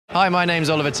Hi, my name's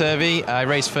Oliver Turvey. I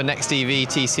race for NEXTEV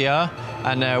TCR,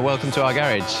 and welcome to our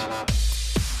garage.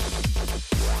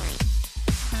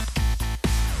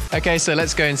 Okay, so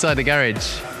let's go inside the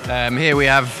garage. Here we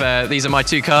have, these are my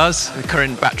two cars. The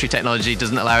current battery technology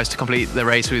doesn't allow us to complete the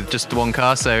race with just one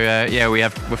car, so yeah, we're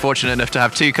fortunate enough to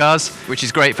have two cars, which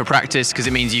is great for practice because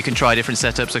it means you can try different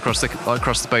setups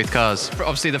across both cars.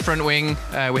 Obviously the front wing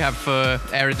we have for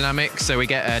aerodynamics, so we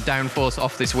get downforce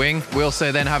off this wing. We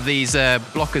also then have these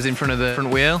blockers in front of the front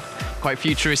wheel, quite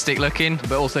futuristic looking,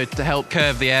 but also to help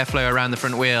curve the airflow around the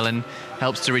front wheel and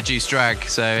helps to reduce drag,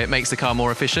 so it makes the car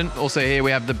more efficient. Also here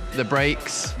we have the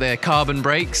brakes, the carbon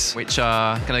brakes, which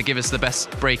are going to give us the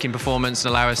best braking performance and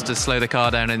allow us to slow the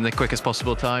car down in the quickest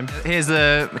possible time. Here's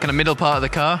the kind of middle part of the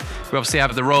car. We obviously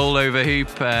have the rollover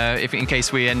hoop in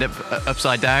case we end up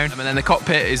upside down. And then the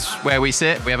cockpit is where we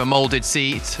sit. We have a molded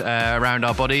seat around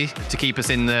our body to keep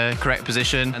us in the correct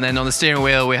position. And then on the steering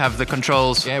wheel we have the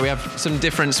controls. Yeah, we have some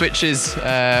different switches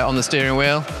on the steering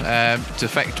wheel to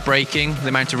affect braking, the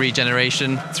amount of regeneration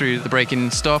through the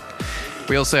braking stop.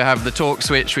 We also have the torque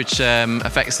switch, which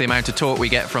affects the amount of torque we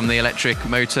get from the electric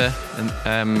motor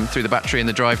and through the battery and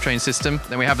the drivetrain system.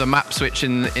 Then we have the map switch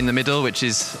in the middle, which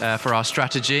is for our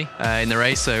strategy in the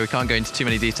race, so we can't go into too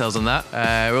many details on that.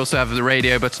 We also have the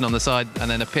radio button on the side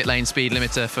and then a pit lane speed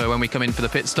limiter for when we come in for the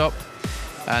pit stop.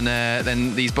 And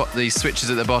then these switches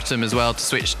at the bottom as well to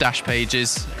switch dash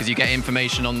pages, because you get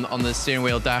information on the steering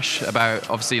wheel dash about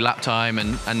obviously lap time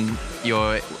and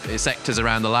your sectors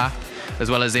around the lap, as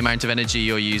well as the amount of energy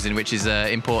you're using, which is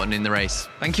important in the race.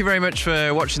 Thank you very much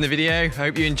for watching the video. I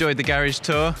hope you enjoyed the garage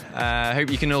tour. I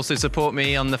hope you can also support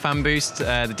me on the fan boost.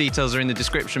 The details are in the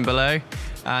description below,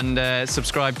 and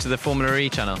subscribe to the Formula E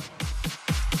channel.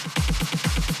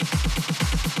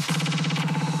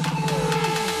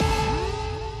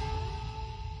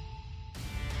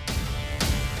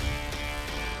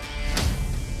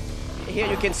 Here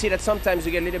you can see that sometimes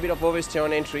you get a little bit of oversteer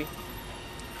on entry.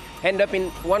 End up in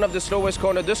one of the slowest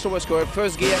corner,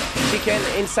 first gear, chicane,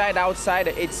 inside, outside.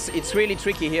 It's really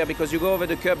tricky here because you go over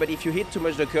the curb, but if you hit too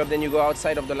much the curb, then you go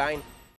outside of the line.